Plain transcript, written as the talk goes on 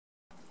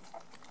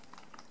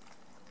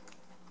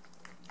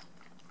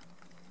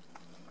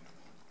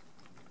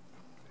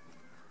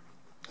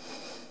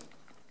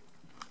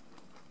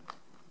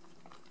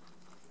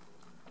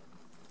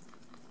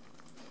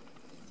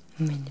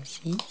Meine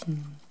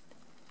Süßen.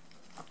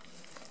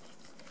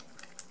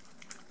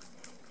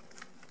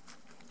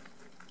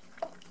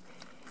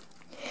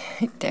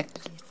 Ducklis.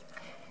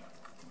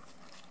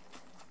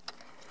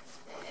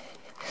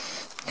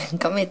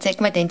 Komm, jetzt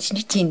zeig mal dein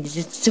Schnittchen,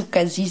 dieses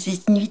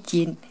zuckersüßes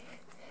Schnittchen.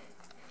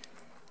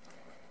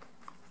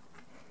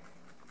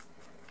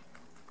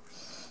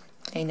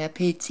 Kleiner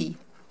Pilzi.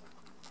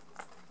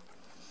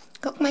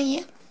 Guck mal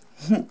hier.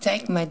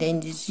 Zeig mal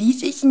deine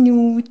süße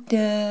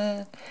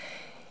Schnute.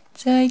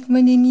 Zeig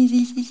mal deine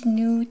süße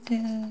Schnute.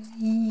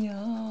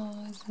 Ja,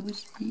 so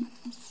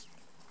süß.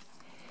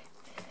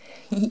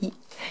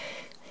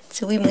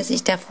 Zoe, muss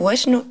ich da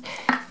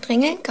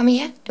vordrängeln? Komm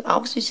her. Du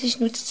auch süße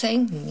Schnute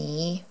zeigen?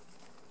 Nee.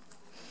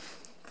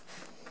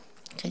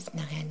 Du kriegst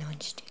nachher noch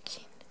ein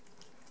Stückchen.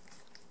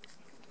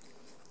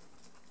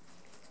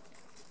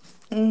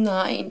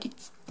 Nein, die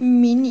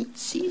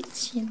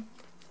Mini-Zähnchen.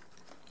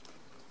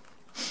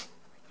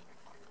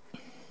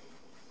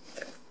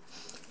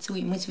 So,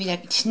 ich muss wieder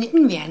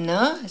geschnitten werden,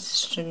 ne? Das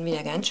ist schon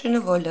wieder ganz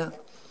schöne Wolle.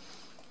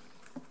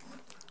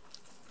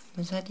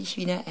 Muss er dich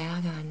wieder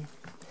ärgern.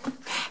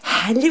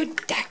 Hallo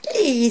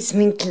Ducklis,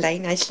 mein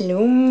kleiner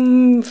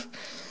Schlumpf.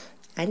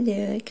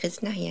 Hallo,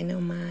 kriegst nachher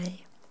nochmal.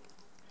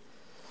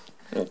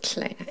 Ein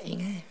kleiner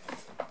Engel.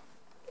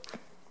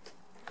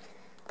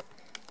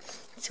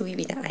 Zoe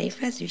wieder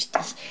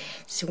eifersüchtig.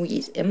 Zoe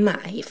ist immer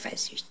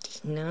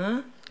eifersüchtig,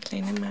 ne?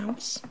 Kleine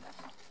Maus.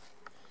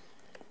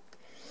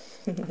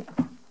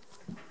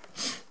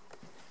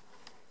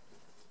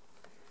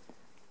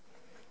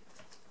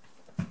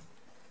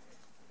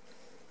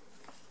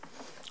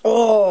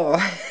 Oh,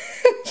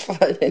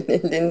 voll in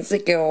die Linse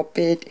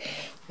gehoppelt.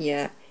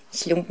 Hier,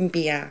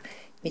 Schlumpenbär.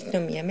 Mit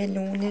noch mehr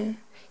Melone?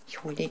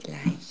 Ich hole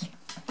gleich.